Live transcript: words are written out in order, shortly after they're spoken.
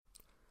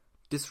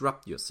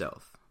Disrupt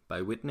Yourself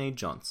by Whitney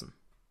Johnson.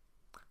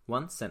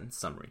 One sentence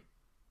summary.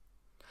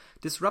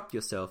 Disrupt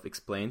Yourself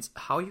explains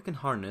how you can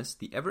harness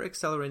the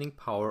ever-accelerating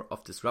power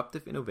of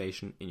disruptive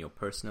innovation in your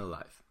personal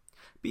life,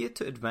 be it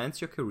to advance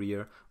your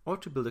career or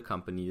to build a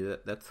company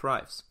that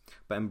thrives,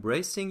 by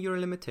embracing your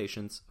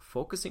limitations,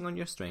 focusing on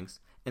your strengths,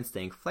 and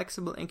staying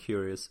flexible and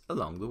curious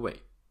along the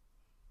way.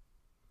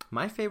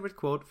 My favorite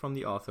quote from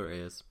the author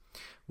is,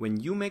 "When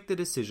you make the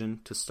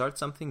decision to start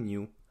something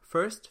new,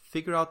 first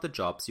figure out the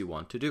jobs you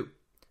want to do.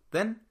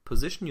 Then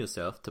position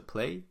yourself to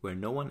play where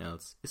no one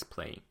else is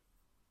playing."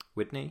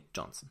 Whitney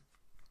Johnson.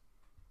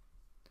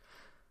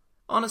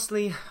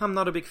 Honestly, I'm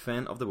not a big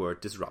fan of the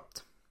word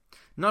disrupt.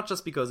 Not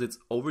just because it's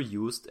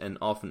overused and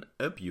often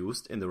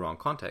abused in the wrong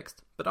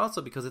context, but also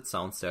because it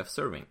sounds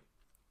self-serving.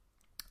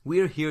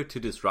 "We're here to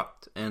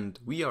disrupt, and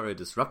we are a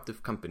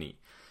disruptive company,"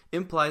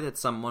 imply that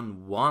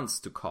someone wants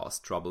to cause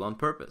trouble on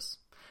purpose,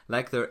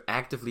 like they're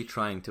actively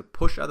trying to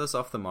push others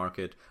off the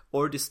market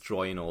or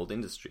destroy an old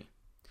industry.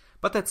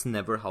 But that's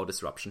never how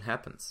disruption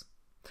happens.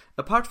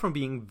 Apart from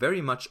being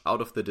very much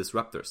out of the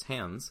disruptor's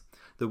hands,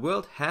 the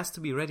world has to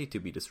be ready to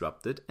be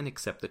disrupted and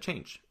accept the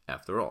change,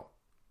 after all.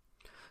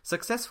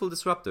 Successful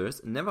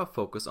disruptors never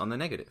focus on the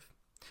negative.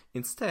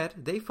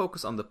 Instead, they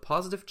focus on the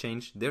positive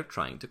change they're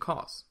trying to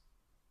cause.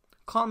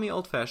 Call me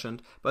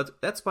old-fashioned, but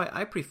that's why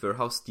I prefer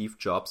how Steve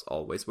Jobs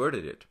always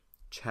worded it: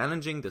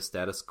 challenging the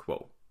status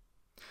quo.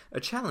 A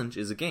challenge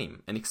is a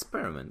game, an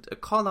experiment, a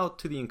call-out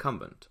to the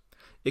incumbent.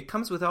 It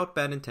comes without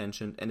bad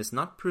intention and is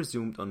not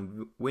presumed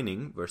on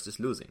winning versus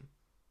losing.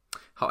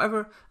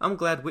 However, I'm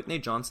glad Whitney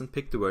Johnson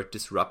picked the word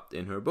disrupt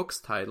in her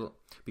book's title,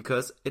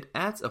 because it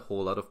adds a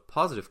whole lot of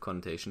positive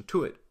connotation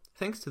to it,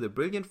 thanks to the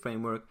brilliant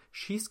framework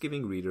she's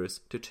giving readers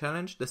to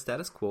challenge the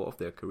status quo of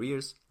their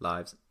careers,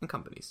 lives, and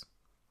companies.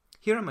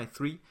 Here are my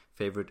 3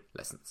 favorite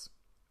lessons.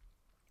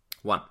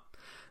 1.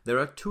 There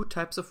are 2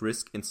 types of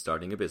risk in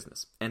starting a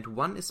business, and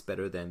one is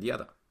better than the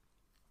other.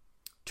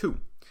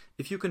 2.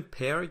 If you can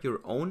pair your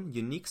own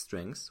unique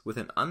strengths with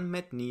an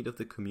unmet need of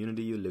the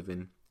community you live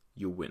in,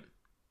 you win.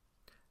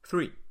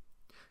 3.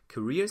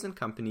 Careers and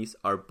companies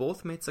are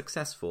both made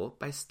successful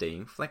by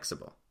staying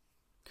flexible.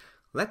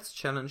 Let's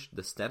challenge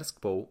the status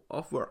quo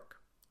of work,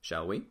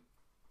 shall we?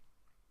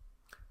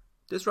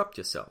 Disrupt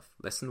Yourself,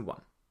 Lesson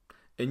 1.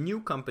 A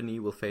new company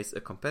will face a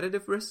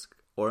competitive risk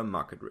or a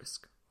market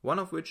risk, one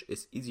of which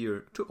is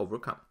easier to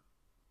overcome.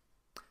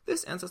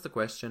 This answers the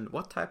question,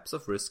 what types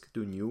of risk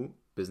do new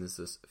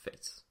businesses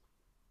face?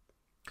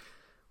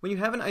 When you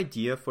have an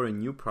idea for a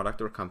new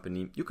product or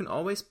company, you can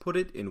always put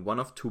it in one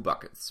of 2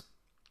 buckets.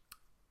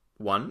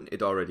 1,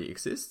 it already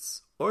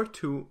exists, or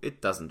 2, it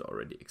doesn't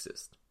already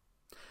exist.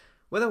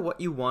 Whether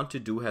what you want to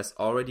do has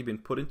already been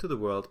put into the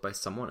world by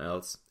someone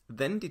else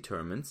then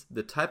determines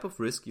the type of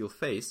risk you'll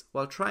face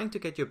while trying to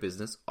get your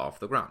business off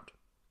the ground.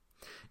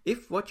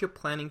 If what you're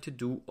planning to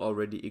do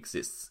already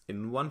exists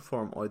in one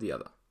form or the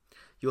other,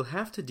 you'll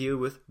have to deal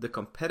with the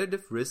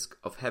competitive risk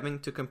of having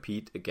to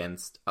compete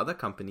against other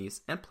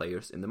companies and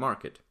players in the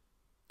market.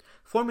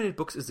 4-Minute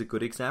Books is a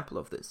good example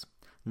of this.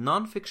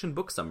 Non-fiction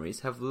book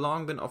summaries have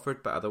long been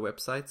offered by other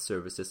websites,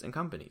 services, and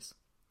companies.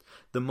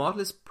 The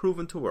model is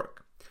proven to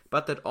work,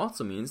 but that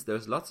also means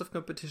there's lots of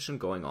competition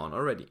going on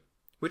already,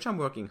 which I'm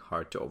working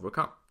hard to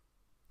overcome.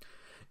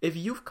 If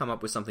you've come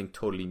up with something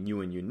totally new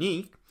and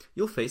unique,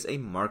 you'll face a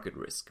market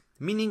risk,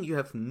 meaning you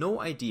have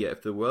no idea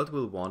if the world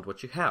will want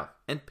what you have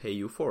and pay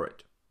you for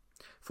it.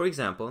 For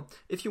example,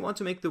 if you want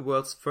to make the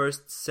world's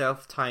first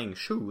self-tying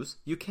shoes,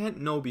 you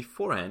can't know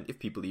beforehand if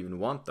people even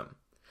want them.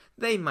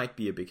 They might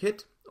be a big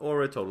hit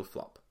or a total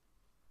flop.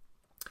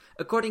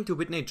 According to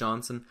Whitney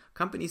Johnson,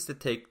 companies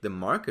that take the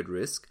market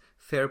risk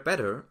fare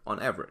better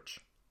on average.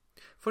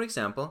 For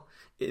example,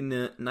 in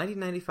a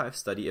 1995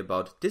 study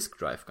about disk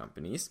drive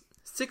companies,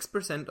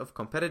 6% of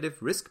competitive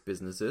risk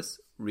businesses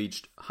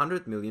reached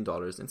 $100 million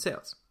in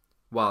sales,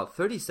 while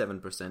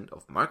 37%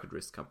 of market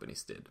risk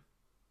companies did.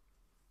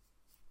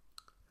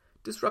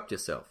 Disrupt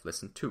Yourself,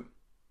 Lesson 2.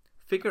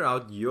 Figure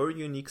out your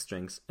unique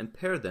strengths and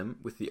pair them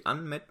with the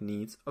unmet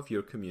needs of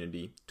your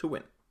community to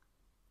win.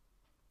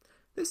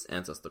 This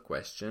answers the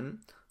question,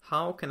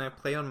 how can I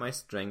play on my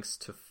strengths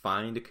to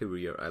find a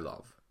career I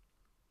love?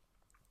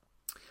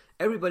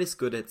 Everybody's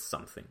good at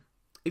something.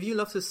 If you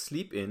love to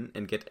sleep in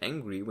and get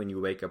angry when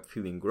you wake up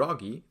feeling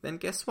groggy, then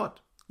guess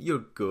what? You're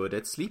good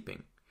at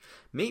sleeping.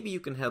 Maybe you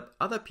can help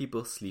other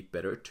people sleep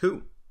better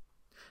too.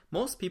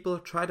 Most people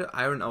try to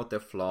iron out their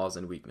flaws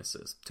and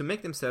weaknesses to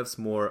make themselves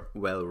more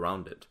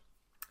well-rounded.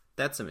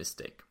 That's a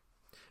mistake.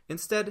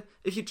 Instead,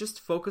 if you just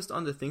focused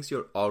on the things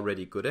you're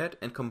already good at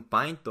and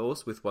combined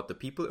those with what the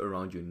people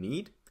around you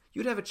need,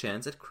 you'd have a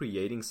chance at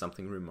creating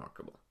something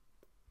remarkable.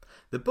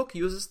 The book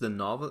uses the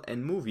novel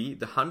and movie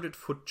The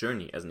 100-Foot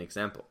Journey as an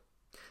example.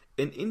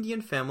 An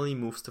Indian family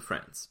moves to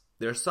France,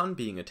 their son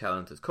being a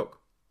talented cook.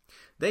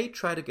 They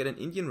try to get an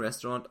Indian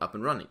restaurant up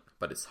and running,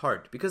 but it's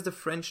hard because the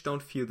French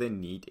don't feel they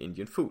need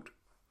Indian food.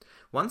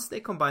 Once they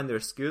combine their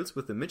skills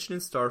with the Michelin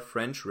star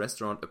French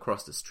restaurant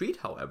across the street,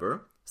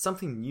 however,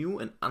 something new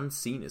and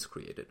unseen is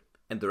created,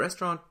 and the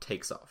restaurant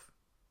takes off.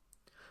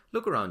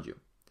 Look around you.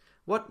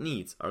 What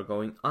needs are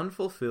going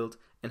unfulfilled,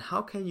 and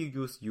how can you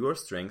use your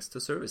strengths to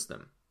service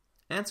them?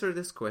 Answer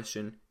this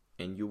question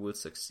and you will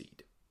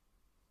succeed.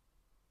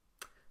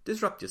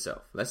 Disrupt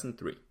yourself. Lesson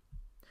 3.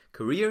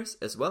 Careers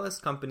as well as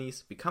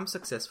companies become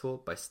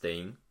successful by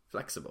staying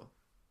flexible.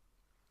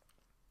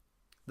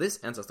 This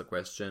answers the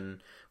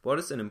question, what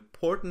is an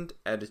important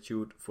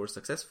attitude for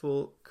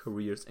successful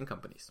careers and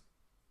companies?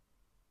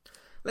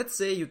 Let's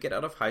say you get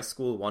out of high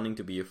school wanting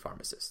to be a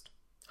pharmacist.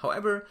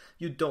 However,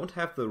 you don't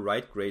have the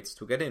right grades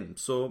to get in,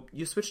 so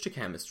you switch to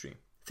chemistry,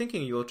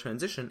 thinking you'll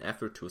transition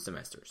after 2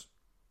 semesters.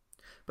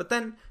 But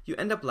then you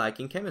end up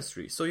liking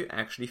chemistry, so you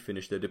actually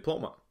finish the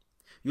diploma.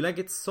 You like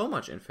it so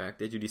much, in fact,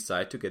 that you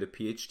decide to get a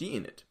PhD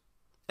in it.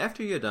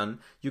 After you're done,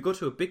 you go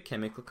to a big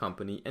chemical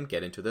company and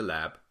get into the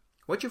lab,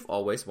 what you've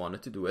always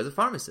wanted to do as a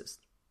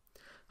pharmacist.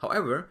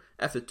 However,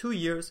 after 2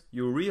 years,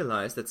 you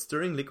realize that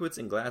stirring liquids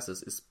in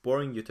glasses is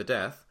boring you to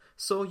death,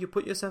 so you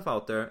put yourself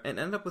out there and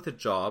end up with a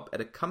job at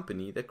a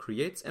company that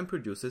creates and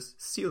produces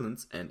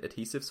sealants and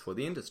adhesives for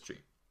the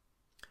industry.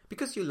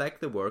 Because you like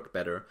the work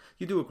better,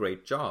 you do a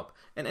great job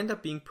and end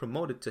up being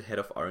promoted to head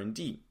of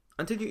R&D,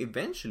 until you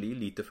eventually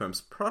lead the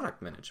firm's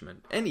product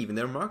management and even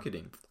their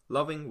marketing,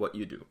 loving what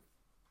you do.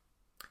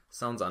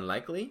 Sounds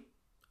unlikely?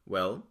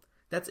 Well,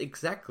 that's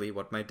exactly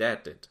what my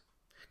dad did.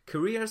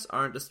 Careers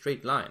aren't a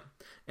straight line,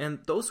 and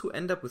those who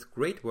end up with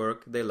great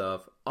work they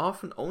love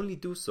often only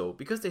do so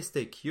because they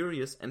stay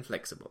curious and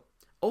flexible,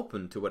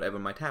 open to whatever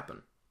might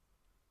happen.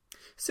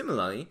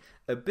 Similarly,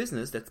 a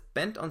business that's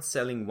bent on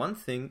selling one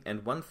thing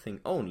and one thing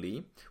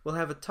only will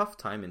have a tough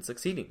time in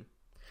succeeding.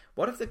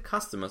 What if the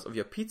customers of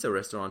your pizza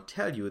restaurant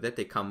tell you that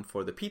they come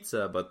for the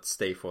pizza but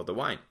stay for the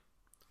wine?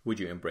 Would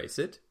you embrace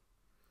it?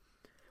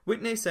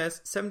 Whitney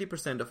says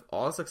 70% of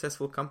all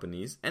successful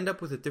companies end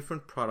up with a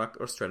different product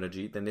or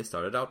strategy than they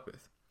started out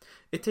with.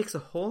 It takes a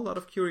whole lot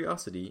of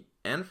curiosity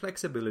and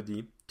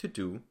flexibility to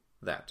do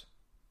that.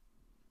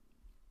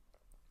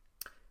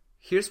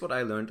 Here's what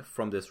I learned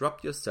from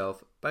Disrupt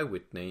Yourself by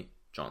Whitney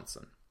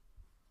Johnson.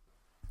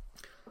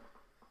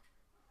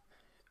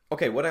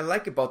 Okay, what I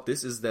like about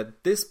this is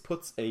that this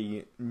puts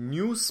a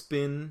new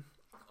spin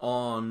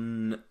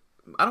on,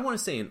 I don't want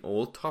to say an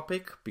old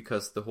topic,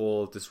 because the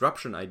whole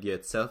disruption idea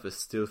itself is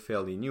still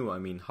fairly new. I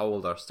mean, how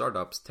old are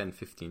startups? 10,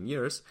 15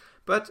 years.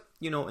 But,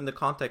 in the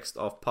context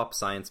of pop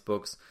science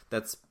books,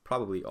 that's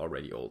probably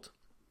already old.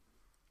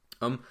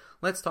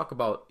 Let's talk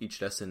about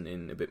each lesson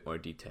in a bit more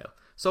detail.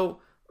 So,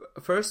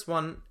 first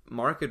one,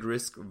 market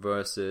risk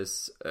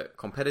versus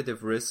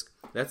competitive risk.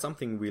 That's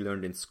something we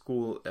learned in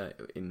school,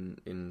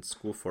 in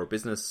school for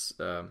business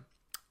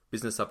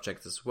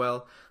subjects as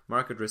well.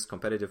 Market risk,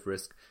 competitive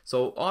risk.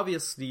 So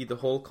obviously the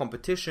whole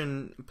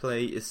competition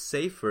play is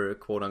safer,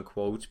 quote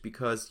unquote,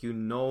 because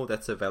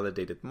that's a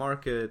validated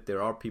market.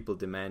 There are people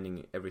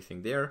demanding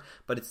everything there,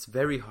 but it's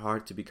very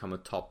hard to become a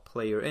top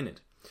player in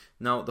it.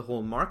 Now, the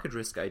whole market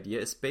risk idea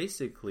is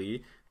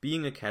basically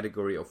being a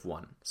category of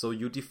one. So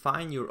you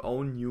define your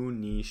own new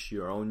niche,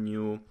 your own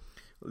new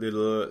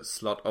little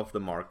slot of the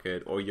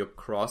market, or your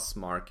cross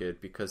market,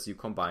 because you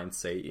combine,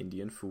 say,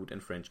 Indian food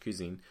and French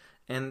cuisine.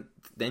 And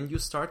then you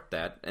start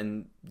that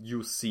and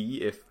you see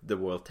if the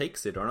world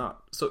takes it or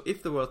not. So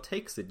if the world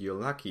takes it, you're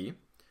lucky,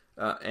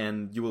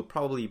 and you will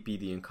probably be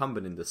the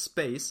incumbent in the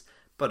space.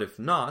 But if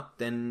not,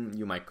 then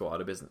you might go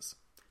out of business.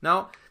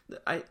 Now,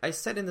 I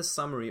said in the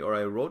summary, or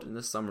I wrote in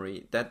the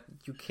summary, that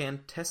you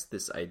can test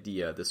this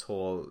idea, this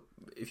whole,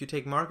 if you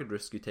take market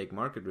risk, you take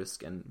market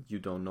risk and you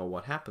don't know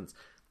what happens.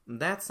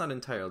 That's not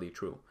entirely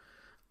true.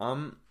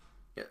 And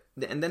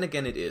then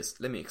again it is.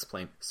 Let me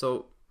explain.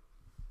 So,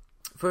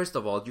 first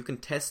of all, you can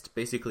test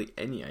basically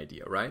any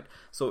idea, right?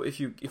 So if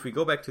we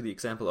go back to the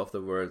example of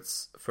the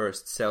world's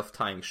first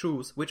self-tying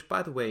shoes, which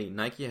by the way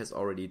Nike has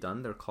already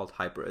done, they're called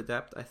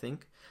HyperAdapt, I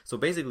think. So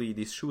basically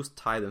these shoes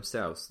tie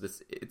themselves.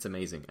 It's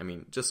amazing. I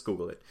mean, just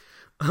Google it.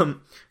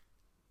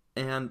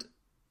 And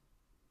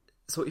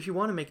so if you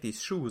want to make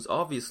these shoes,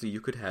 obviously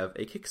you could have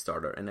a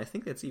Kickstarter, and I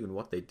think that's even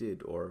what they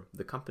did, or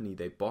the company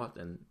they bought,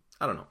 and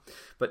I don't know.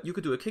 But you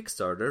could do a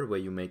Kickstarter where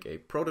you make a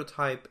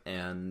prototype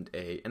and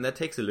that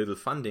takes a little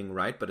funding,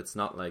 right? But it's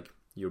not like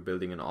you're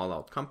building an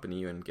all-out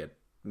company and get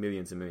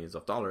millions and millions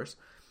of dollars.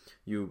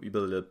 You build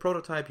a little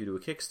prototype, you do a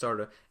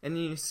Kickstarter, and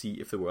then you see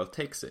if the world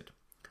takes it.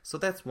 So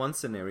that's one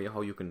scenario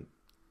how you can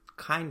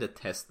kind of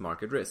test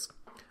market risk.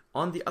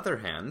 On the other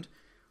hand,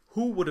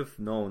 who would have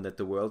known that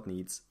the world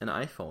needs an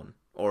iPhone?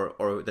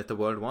 Or that the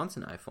world wants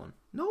an iPhone?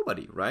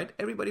 Nobody, right?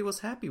 Everybody was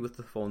happy with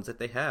the phones that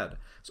they had,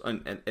 so,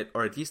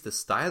 or at least the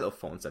style of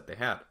phones that they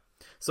had.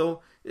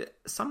 So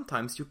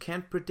sometimes you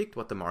can't predict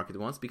what the market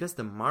wants because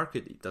the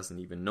market doesn't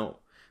even know,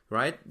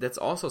 right? That's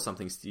also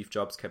something Steve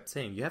Jobs kept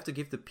saying. You have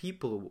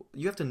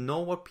to know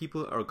what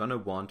people are gonna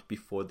want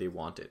before they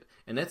want it,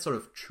 and that's sort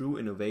of true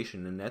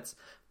innovation,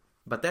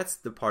 but that's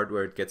the part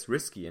where it gets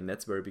risky, and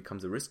that's where it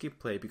becomes a risky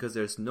play because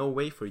there's no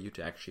way for you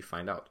to actually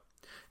find out.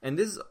 And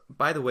this is,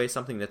 by the way,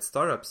 something that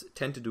startups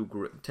tend to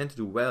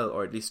do well,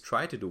 or at least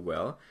try to do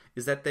well,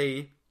 is that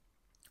they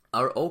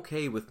are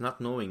okay with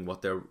not knowing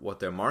what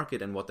their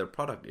market and what their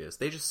product is.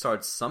 They just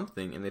start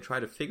something and they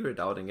try to figure it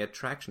out and get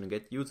traction and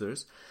get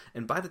users.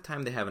 And by the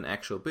time they have an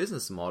actual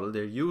business model,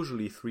 they're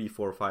usually 3,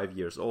 4, 5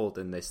 years old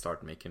and they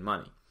start making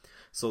money.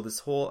 So this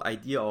whole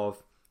idea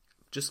of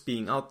just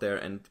being out there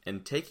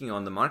and taking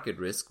on the market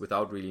risk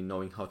without really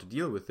knowing how to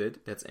deal with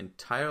it, that's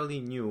entirely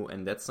new,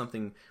 and that's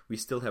something we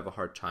still have a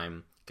hard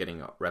time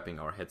wrapping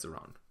our heads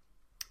around.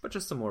 But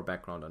just some more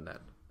background on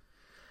that.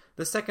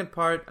 The second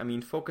part,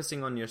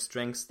 focusing on your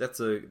strengths, that's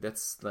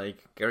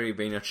like Gary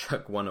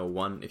Vaynerchuk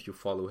 101 if you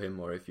follow him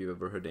or if you've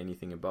ever heard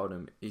anything about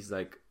him. He's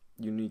like,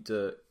 you need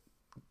to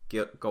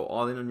go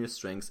all in on your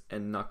strengths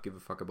and not give a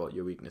fuck about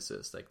your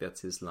weaknesses. Like,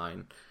 that's his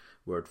line,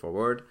 word for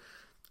word.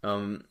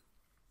 And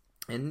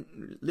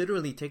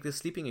literally take the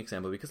sleeping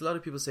example, because a lot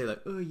of people say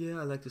like, oh yeah,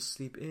 I like to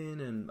sleep in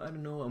and I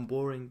don't know, I'm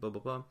boring, blah,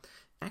 blah, blah.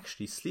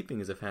 Actually, sleeping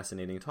is a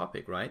fascinating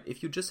topic, right?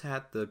 If you just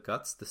had the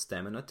guts, the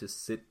stamina to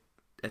sit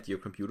at your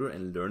computer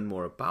and learn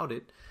more about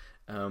it,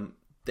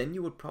 then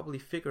you would probably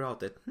figure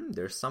out that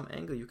there's some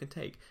angle you can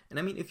take. And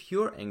if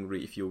you're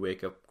angry if you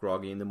wake up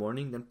groggy in the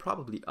morning, then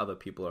probably other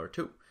people are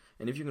too.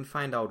 And if you can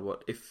find out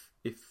what if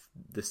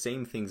the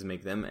same things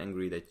make them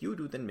angry that you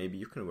do, then maybe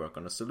you can work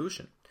on a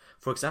solution.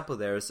 For example,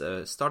 there's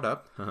a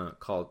startup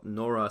called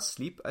Nora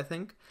Sleep, I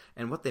think,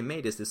 and what they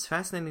made is this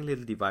fascinating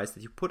little device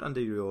that you put under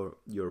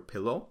your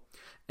pillow,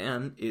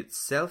 and it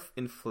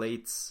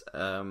self-inflates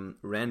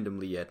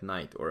randomly at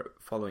night or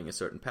following a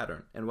certain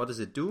pattern. And what does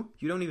it do?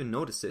 You don't even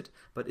notice it,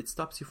 but it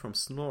stops you from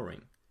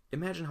snoring.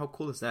 Imagine how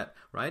cool is that,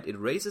 right? It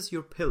raises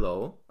your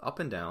pillow up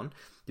and down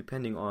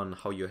depending on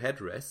how your head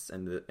rests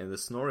and the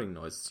snoring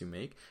noises you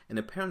make, and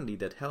apparently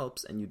that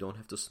helps and you don't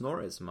have to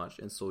snore as much,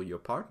 and so your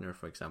partner,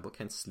 for example,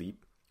 can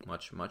sleep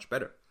much, much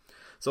better.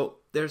 So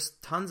there's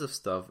tons of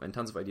stuff and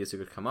tons of ideas you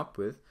could come up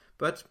with,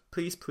 but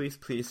please, please,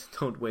 please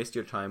don't waste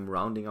your time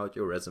rounding out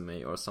your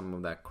resume or some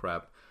of that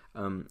crap.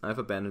 I've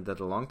abandoned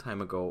that a long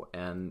time ago,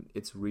 and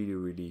it's really,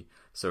 really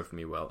served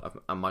me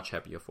well. I'm much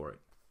happier for it.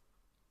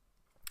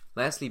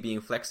 Lastly,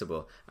 being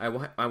flexible. I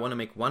want to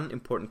make one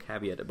important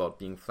caveat about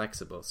being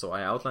flexible. So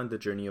I outlined the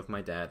journey of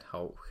my dad,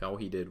 how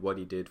he did, what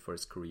he did for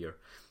his career.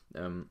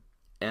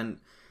 And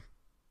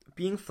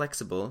being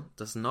flexible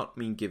does not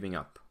mean giving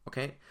up,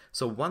 okay?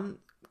 So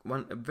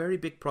a very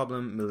big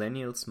problem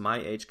millennials my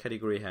age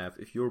category have,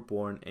 if you're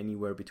born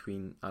anywhere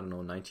between,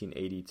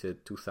 1980 to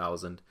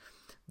 2000,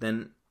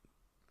 then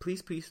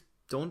please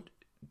don't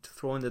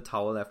throw in the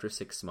towel after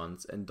 6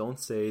 months and don't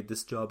say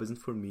this job isn't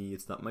for me,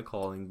 it's not my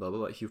calling, blah, blah,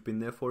 blah, if you've been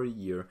there for a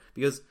year,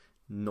 because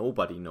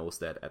nobody knows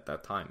that at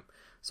that time.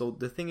 So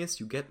the thing is,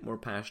 you get more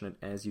passionate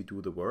as you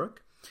do the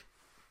work,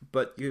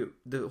 but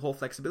the whole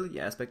flexibility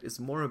aspect is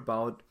more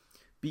about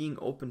being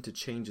open to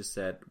changes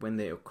that when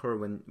they occur,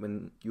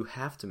 when you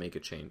have to make a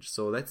change.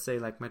 So let's say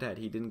like my dad,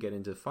 he didn't get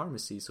into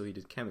pharmacy, so he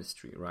did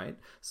chemistry, right?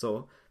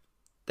 So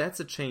that's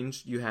a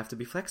change you have to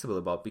be flexible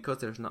about because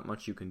there's not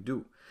much you can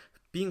do.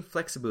 Being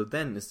flexible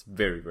then is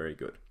very, very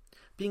good.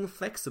 Being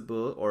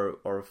flexible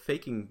or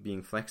faking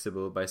being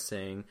flexible by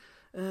saying,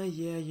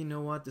 yeah, you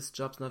know what, this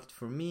job's not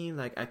for me,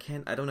 like I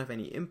don't have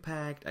any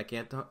impact,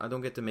 I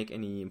don't get to make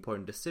any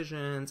important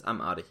decisions,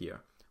 I'm out of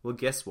here. Well,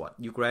 guess what?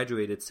 You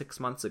graduated 6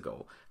 months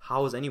ago.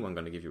 How is anyone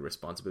going to give you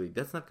responsibility?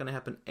 That's not going to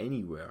happen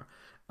anywhere.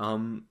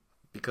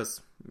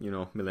 Because,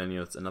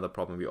 millennials, another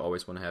problem, we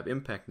always want to have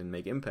impact and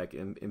make impact,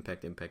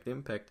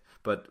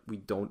 but we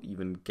don't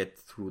even get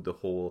through the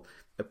whole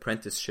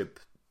apprenticeship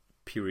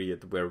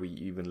period where we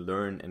even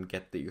learn and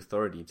get the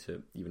authority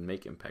to even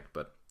make impact.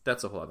 But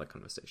that's a whole other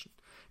conversation.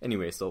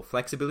 Anyway, so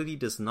flexibility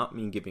does not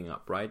mean giving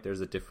up, right?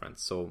 There's a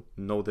difference. So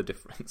know the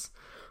difference.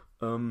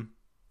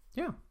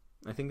 Yeah.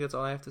 I think that's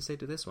all I have to say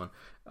to this one.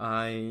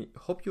 I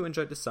hope you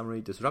enjoyed the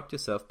summary, Disrupt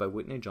Yourself by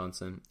Whitney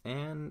Johnson,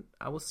 and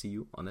I will see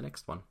you on the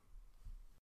next one.